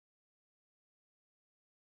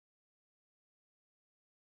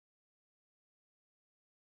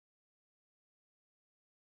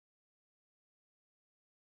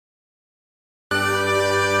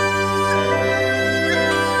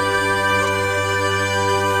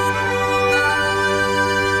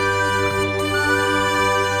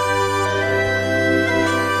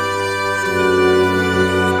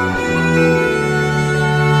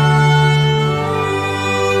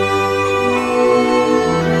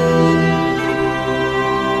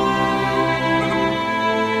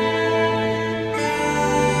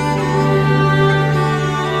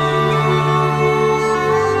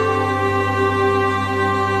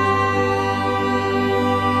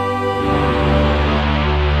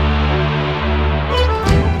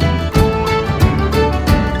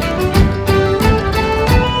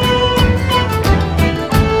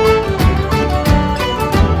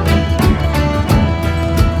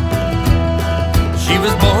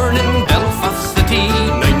born in Belfast City,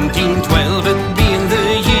 1912 it being the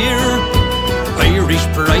year. Irish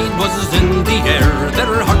pride was in the air,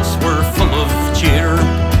 their hearts were full of cheer.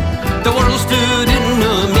 The world stood in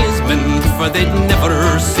amazement, for they'd never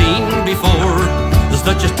seen before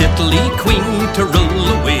such a stately queen to rule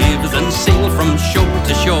the waves and sail from shore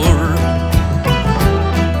to shore.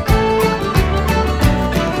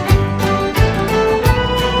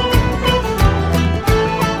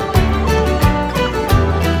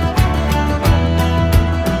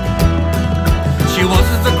 She was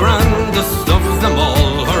the grandest of them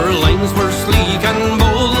all, her lines were sleek and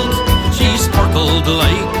bold. She sparkled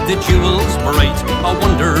like the jewels bright, a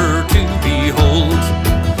wonder to behold.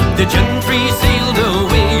 The gentry sailed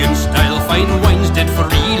away in style, fine wines did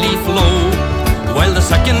freely flow, while the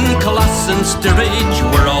second class and steerage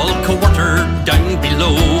were all quartered down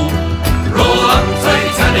below. Roll on,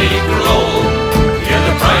 Titanic, roll, you're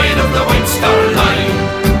the pride of the White Star Line.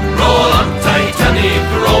 Roll on, Titanic,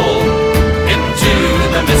 roll, into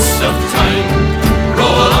the mists of time.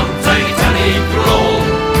 Roll on, Titanic, roll,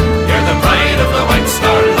 you're the pride of the White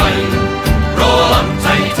Star Line. Roll on,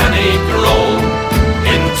 Titanic, roll,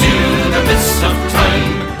 into the mists of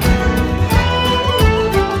time.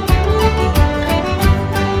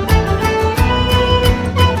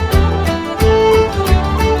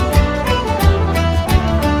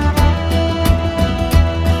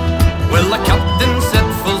 Well, the captain said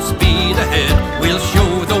full speed ahead, we'll show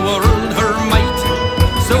the world her might.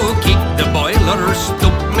 So keep the boiler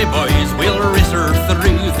stoked, me boys, we'll race her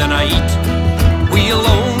through the night. We'll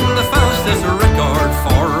own the fastest record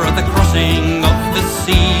for the crossing of the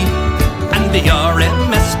sea, and the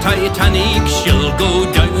RMS Titanic she'll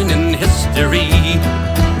go down in history.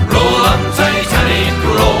 Roll on, Titanic,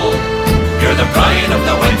 roll, you're the pride of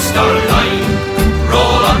the White Star Line.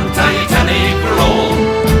 Roll on, Titanic, roll,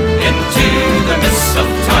 into the mists of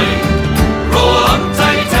time. Roll on,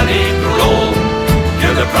 Titanic, roll,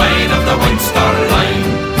 you're the pride of the White Star Line.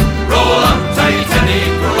 Roll on,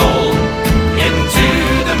 Titanic, roll, into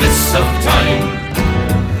the mists of time.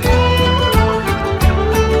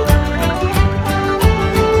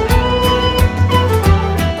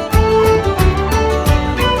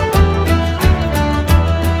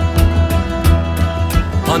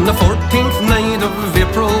 On the 14th night of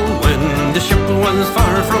April, when the ship was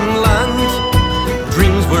far from land,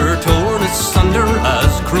 dreams were torn asunder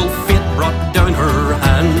as cruel fate brought down her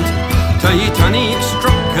hand. Titanic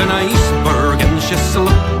struck an iceberg and she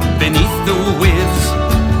slipped beneath the waves,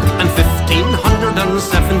 and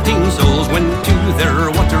 1,517 souls went to their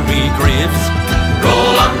watery graves.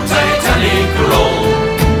 Roll on, Titanic, roll,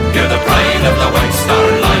 you're the pride of the White Star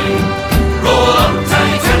Line. Roll on,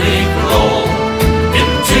 Titanic, roll,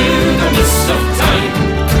 into the mists of time.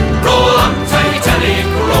 Roll on, Titanic,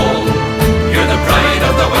 roll, you're the pride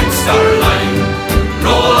of the White Star Line.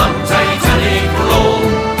 Roll on, Titanic, roll,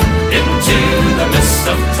 into the mists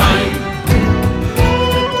of time.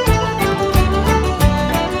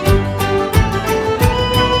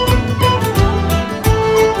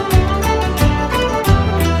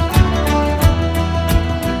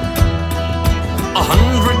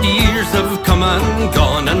 Years have come and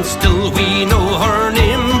gone, and still we know her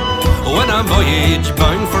name. When a voyage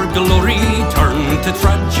bound for glory turned to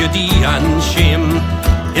tragedy and shame,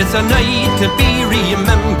 it's a night to be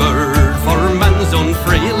remembered for man's own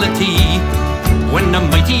frailty, when the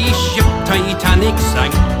mighty ship Titanic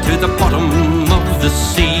sank to the bottom of the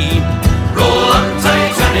sea. Roll on,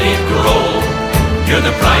 Titanic, roll, you're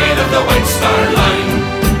the pride of the White Star Line.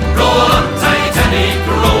 Roll on, Titanic,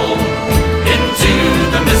 roll, into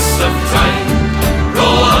the mists of time.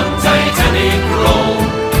 Roll on, Titanic, roll,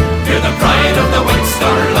 you're the pride of the White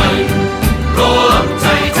Star Line. Roll on,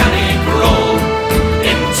 Titanic, roll,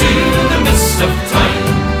 into the mists of time.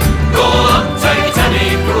 Roll on,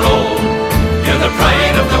 Titanic, roll, you're the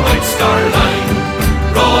pride of the White Star Line.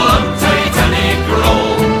 Roll on, Titanic,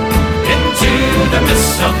 roll, into the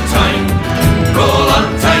mists of time. Roll on,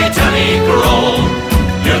 Titanic, roll,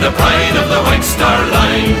 you're the pride of the White Star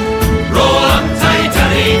Line.